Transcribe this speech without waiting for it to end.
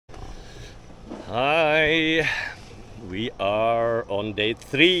Hi, we are on day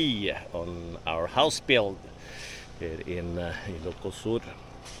 3 on our house build here in ilocos.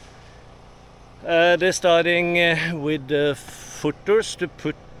 They're starting with the footers to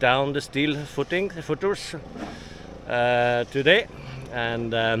put down the steel footers today,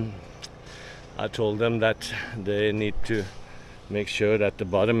 and I told them that they need to make sure that the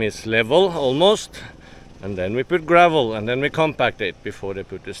bottom is level almost, and then we put gravel and then we compact it before they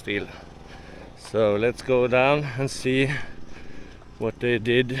put the steel. So let's go down and see what they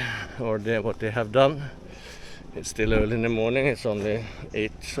did, or what they have done. It's still early in the morning, it's only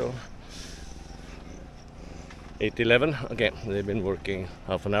 8, so 8:11. Okay, they've been working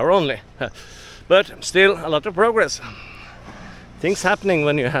half an hour only, but still a lot of progress. Things happening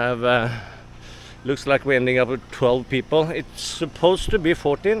when you have looks like we're ending up with 12 people. It's supposed to be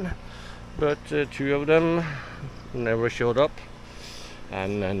 14, but 2 of them never showed up,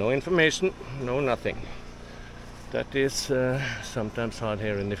 and no information, no nothing. That is sometimes hard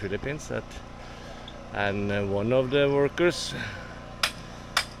here in the Philippines. And one of the workers,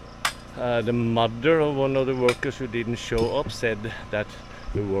 the mother of one of the workers who didn't show up, said that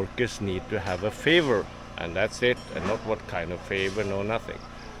the workers need to have a favor, and that's it, and not what kind of favor, no nothing.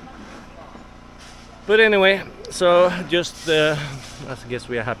 But anyway, so just I guess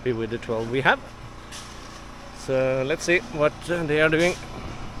we are happy with the 12 we have. So let's see what they are doing.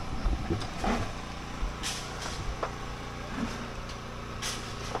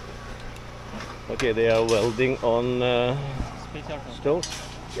 Okay, they are welding on stones.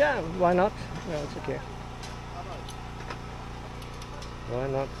 Yeah, why not? No, it's okay. Why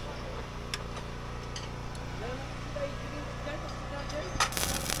not?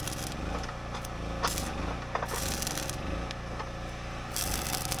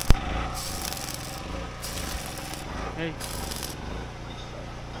 Hey.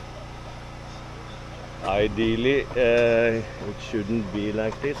 Ideally, it shouldn't be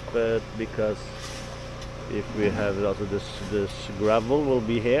like this, but because if we have also this gravel will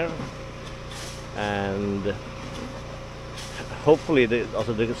be here, and hopefully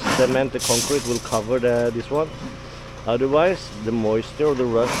also the cement, the concrete will cover this one. Otherwise, the moisture or the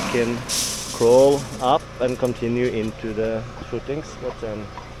rust can crawl up and continue into the footings.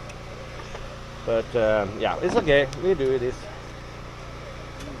 But yeah, it's okay. We do this.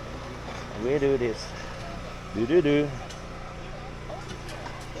 We do this. Do.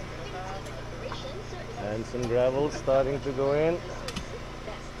 And some gravel starting to go in.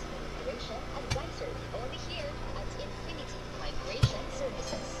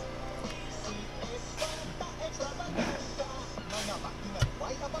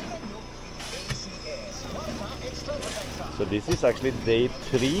 So this is actually day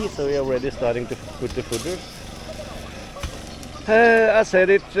 3, so we are already starting to put the footers. I said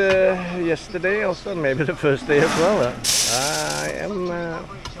it yesterday also, maybe the first day as well.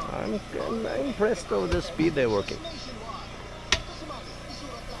 I'm impressed with the speed they're working.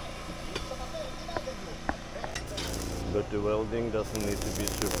 But the welding doesn't need to be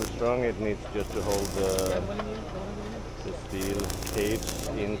super strong, it needs just to hold the steel cage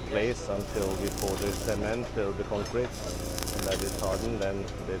in place until we pour the cement or the concrete, and that is hardened, then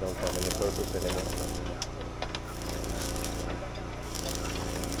they don't have any purpose anymore.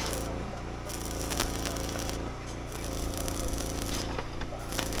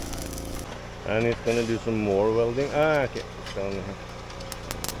 And it's gonna do some more welding. Okay,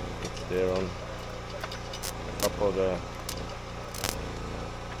 it's there on top of the.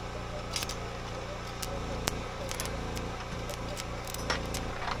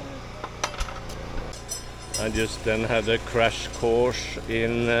 I just then had a crash course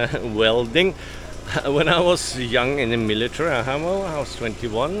in welding. When I was young in the military, I was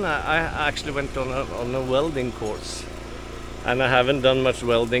 21. I actually went on a welding course. And I haven't done much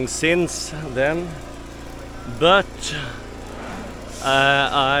welding since then, but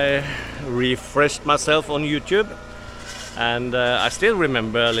I refreshed myself on YouTube, and I still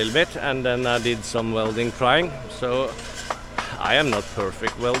remember a little bit, and then I did some welding trying. So I am not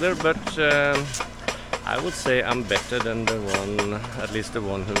perfect welder, but I would say I'm better than the one, at least the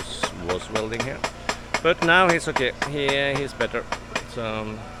one who was welding here. But now he's okay, he's better.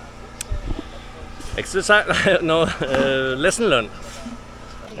 So exercise, no, lesson learned.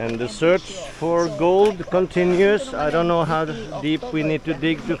 And the search for gold continues. I don't know how deep we need to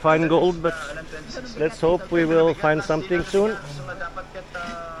dig to find gold, but let's hope we will find something soon.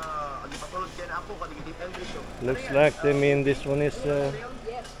 Looks like they mean this one is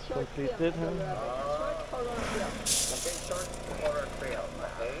completed. Huh?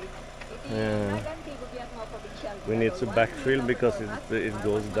 Yeah. We need to backfill because it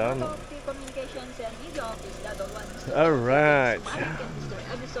goes down. All right.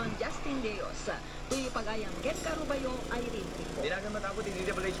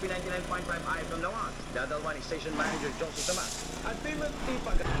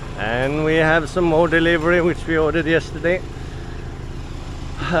 And we have some more delivery which we ordered yesterday.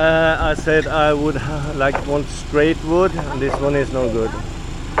 I said I would want straight wood, and this one is no good.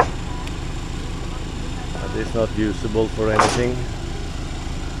 It's not usable for anything.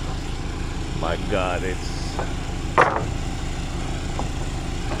 My God,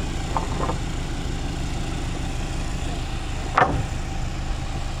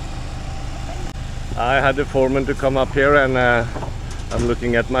 I had the foreman to come up here, and I'm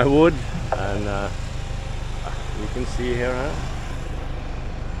looking at my wood, and you can see here, huh?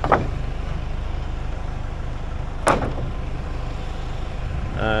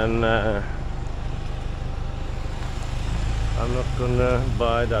 And I'm not gonna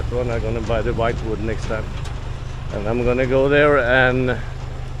buy that one. I'm gonna buy the white wood next time, and I'm gonna go there and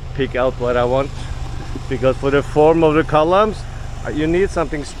pick out what I want, because for the form of the columns you need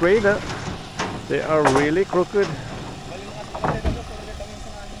something straight. They are really crooked.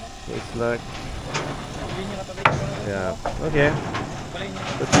 It's like, yeah, okay,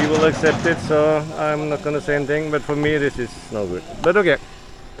 but he will accept it, so I'm not gonna say anything. But for me this is no good, but okay,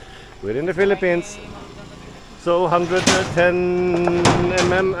 we're in the Philippines. So 110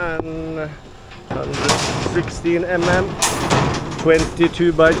 mm and 116 mm,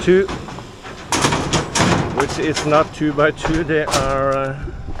 22 by 2, which is not 2 by 2. They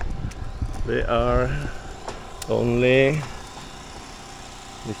are only,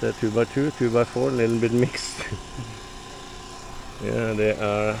 is that 2 by 2, 2 by 4, a little bit mixed. Yeah, they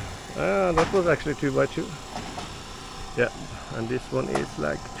are. That was actually 2 by 2. Yeah, and this one is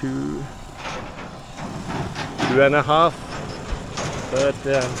like 2.5, but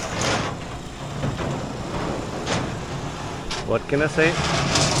what can I say?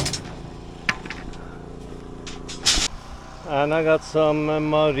 And I got some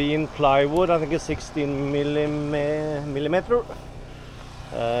marine plywood. I think it's 16 millimeter,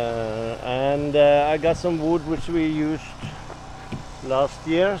 and I got some wood which we used last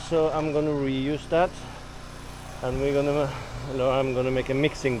year, so I'm gonna reuse that, and I'm gonna make a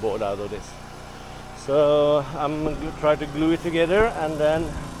mixing board out of this. So I'm going to try to glue it together, and then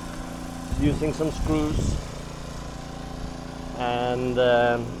using some screws and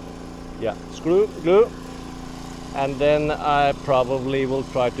yeah, glue, and then I probably will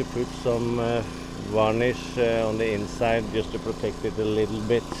try to put some varnish on the inside just to protect it a little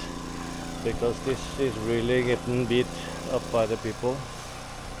bit, because this is really getting beat up by the people.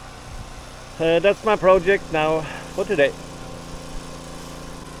 That's my project now for today.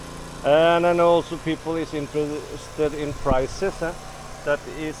 And I know also people is interested in prices. That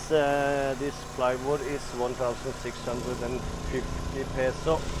is, this plywood is 1,650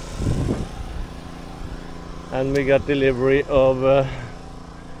 peso, and we got delivery of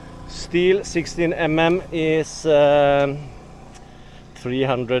steel 16 mm is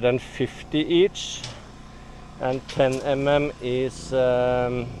 350 each, and 10 mm is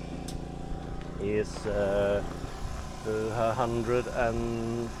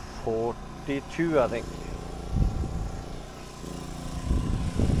 142, I think.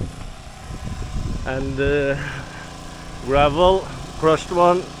 And gravel, crushed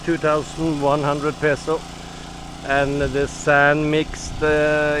one, 2,100 peso, and the sand mixed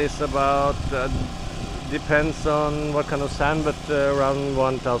is about, depends on what kind of sand, but around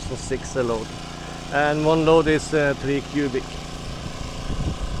 1,600 a load, and one load is 3 cubic.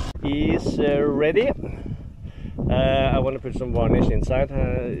 Is ready. I want to put some varnish inside.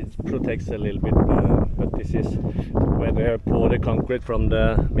 It protects a little bit, but this is where they pour the concrete from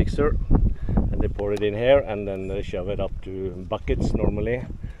the mixer, and they pour it in here, and then they shove it up to buckets normally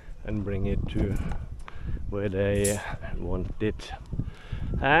and bring it to where they want it.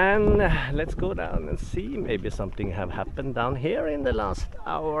 And let's go down and see, maybe something have happened down here in the last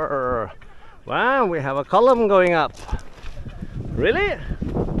hour. Wow, we have a column going up. Really?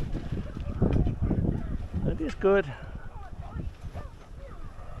 That is good.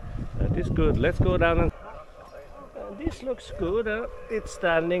 That is good. Let's go down and this looks good. It's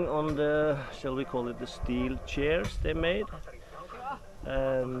standing on the, shall we call it, the steel chairs they made,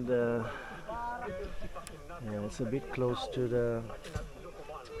 and yeah, it's a bit close to the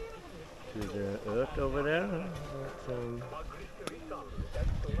earth over there.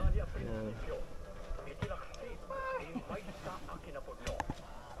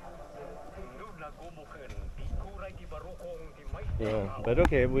 But, yeah, but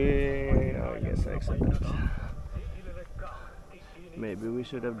okay, I guess I accept it. Maybe we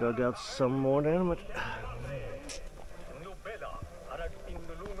should have dug out some more there, but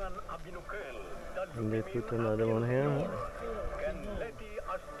and they put another one here.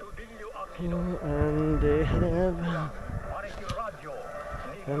 And they have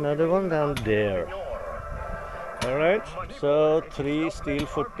another one down there. Alright, so 3 steel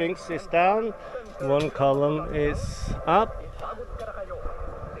footings is down, 1 column is up.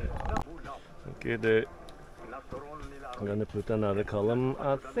 Okay, I'm gonna put another column,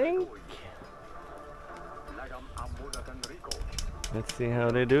 I think. Let's see how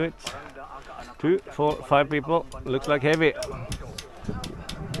they do it. 2, 4, 5 people. Looks like heavy.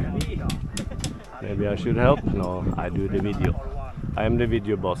 Maybe I should help? No, I do the video. I am the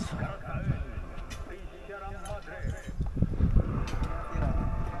video boss.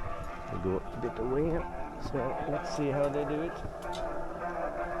 I'll go a bit away here. So let's see how they do it.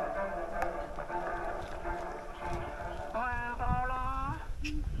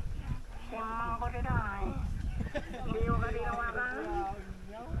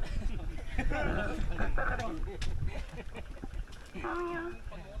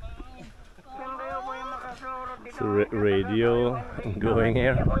 So radio going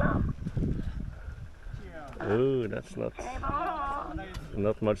here. Oh, that's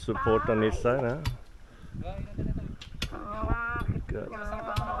not much support on this side, huh? Good.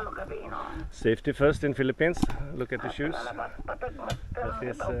 Safety first in Philippines. Look at the shoes. That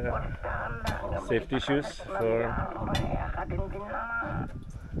is safety shoes for.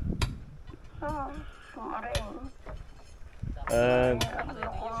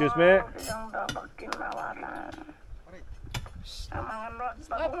 Excuse me.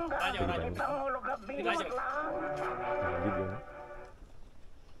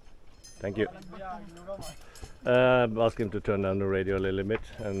 Thank you. Ask him to turn down the radio a little bit,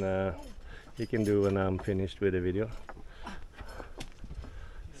 and he can do when I'm finished with the video.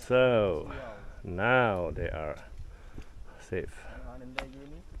 So now they are safe.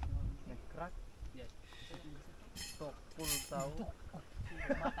 So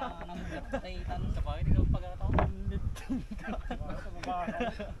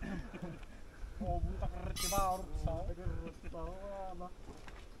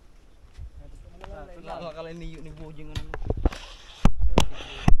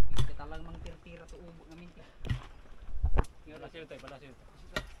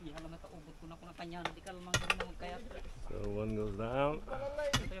one goes down.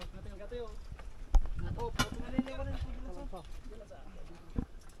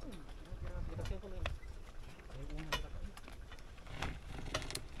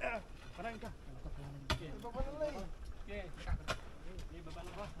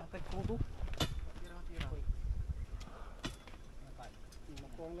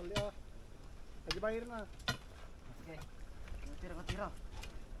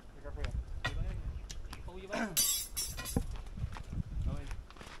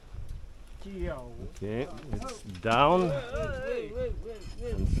 Okay, it's down,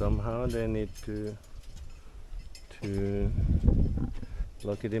 and somehow they need to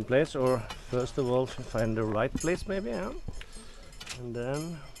lock it in place, or first of all find the right place maybe, huh? And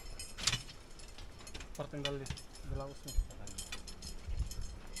then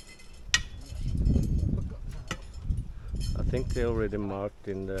I think they already marked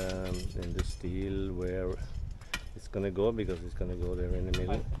in the steel where it's gonna go, because it's gonna go there in the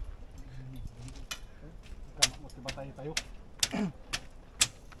middle.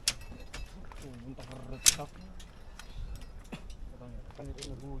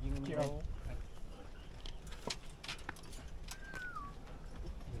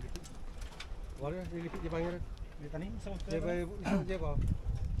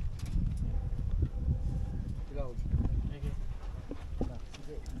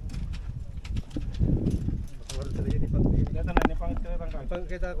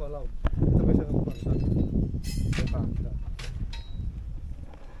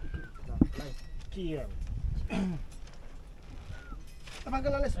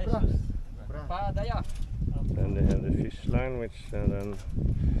 Then they have the fish line, which then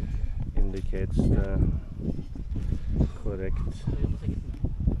indicates the correct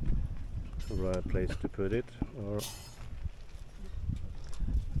right place to put it. Or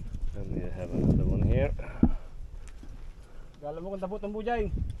and we have another one here. I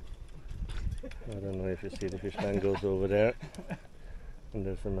don't know if you see the fish line goes over there, and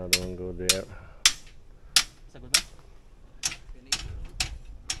there's another one go there.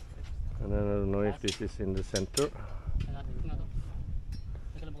 And then I don't know if this is in the center.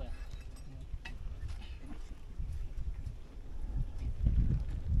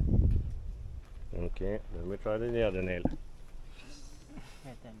 Okay, let me try the other nail.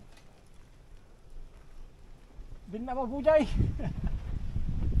 Bin apa bujai?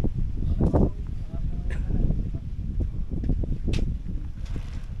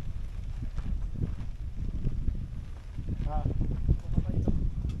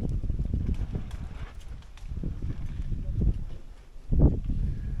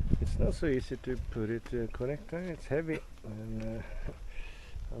 It's not so easy to put it connector. It's heavy and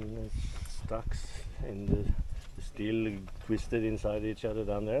it's stuck in the steel twisted inside each other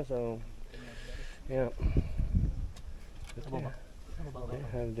down there. So yeah, but they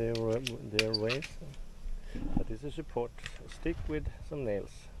have their ways. That is a support. Stick with some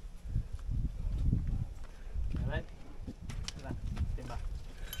nails.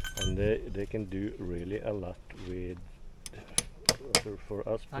 And they can do really a lot with for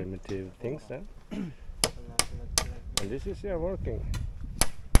us primitive things. And this is working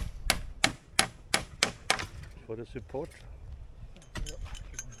for the support.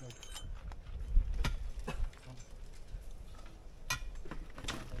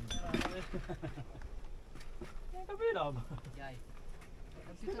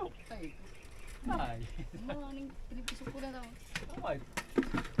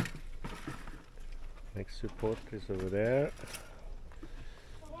 Next support is over there.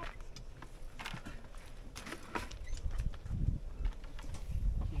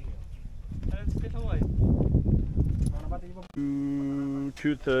 Mm,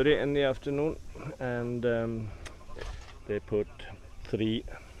 2:30 in the afternoon, and they put 3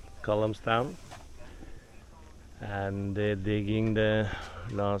 columns down, and they're digging the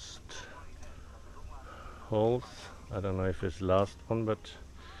last holes. I don't know if it's the last one, but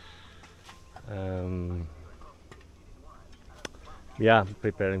yeah,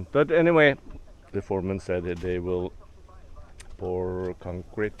 preparing. But anyway, the foreman said that they will pour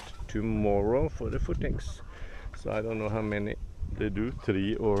concrete tomorrow for the footings. So I don't know how many they do,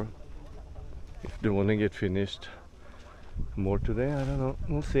 3, or if they want to get finished more today. I don't know.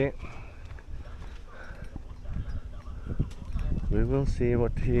 We'll see. We will see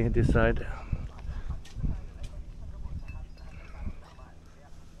what he decides.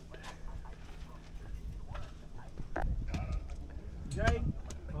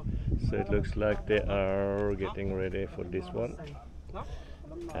 So it looks like they are getting ready for this one,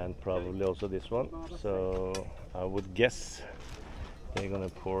 and probably also this one. So I would guess they're gonna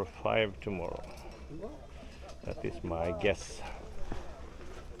pour 5 tomorrow. That is my guess.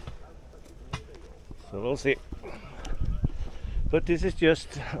 So we'll see. But this is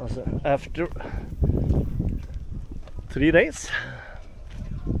just also after 3 days.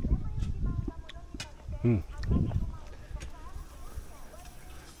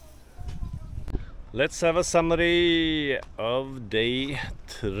 Let's have a summary of day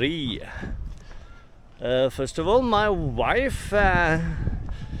 3. First of all, my wife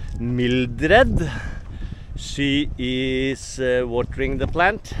Mildred, she is watering the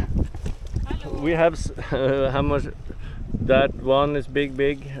plant. Hello. We have how much? That one is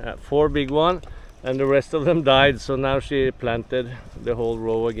big, 4 big ones, and the rest of them died. So now she planted the whole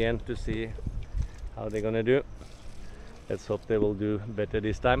row again to see how they're gonna do. Let's hope they will do better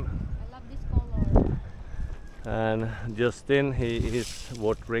this time. And Justin, he is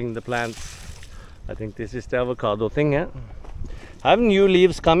watering the plants. I think this is the avocado thing, yeah? Have new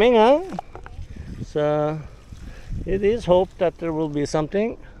leaves coming, huh? So it is hope that there will be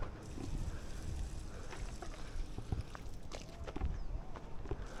something.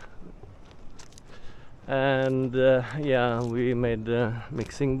 And yeah, we made the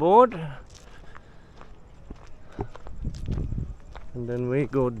mixing board. And then we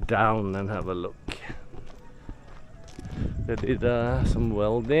go down and have a look. They did some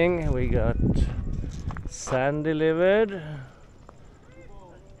welding. We got sand delivered.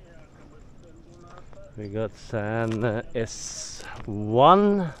 We got sand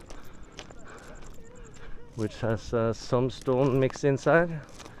S1, which has some stone mixed inside,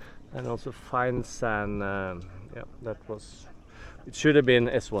 and also fine sand. Yeah, that was. It should have been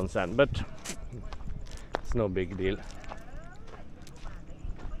S1 sand, but it's no big deal.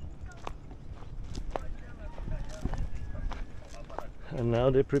 And now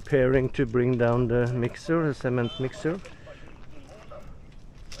they're preparing to bring down the mixer, the cement mixer.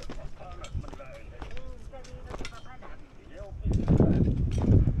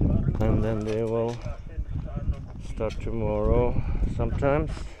 And then they will start tomorrow sometimes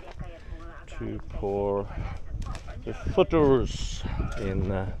to pour the footers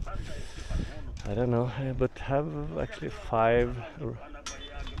in. I don't know, but have actually 5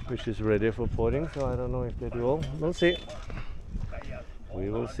 which is ready for pouring, so I don't know if they do all. We'll see. We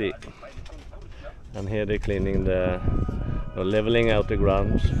will see. And here they're cleaning the leveling out the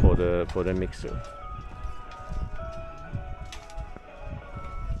grounds for the mixer.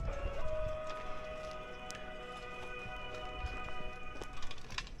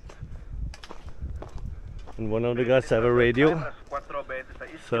 And one of the guys have a radio,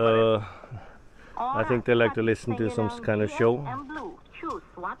 so I think they like to listen to some kind of show. Choose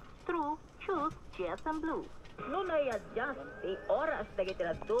what's true, choose yes and blue.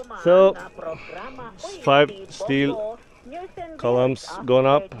 So 5 steel columns gone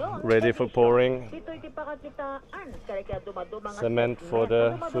up, ready for pouring cement for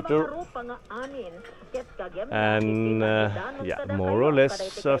the footer, and yeah, more or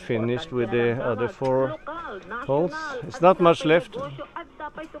less finished with the other 4 holes. It's not much left.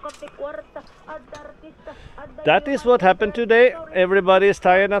 That is what happened today. Everybody is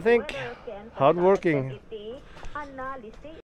tired, I think. Hard working.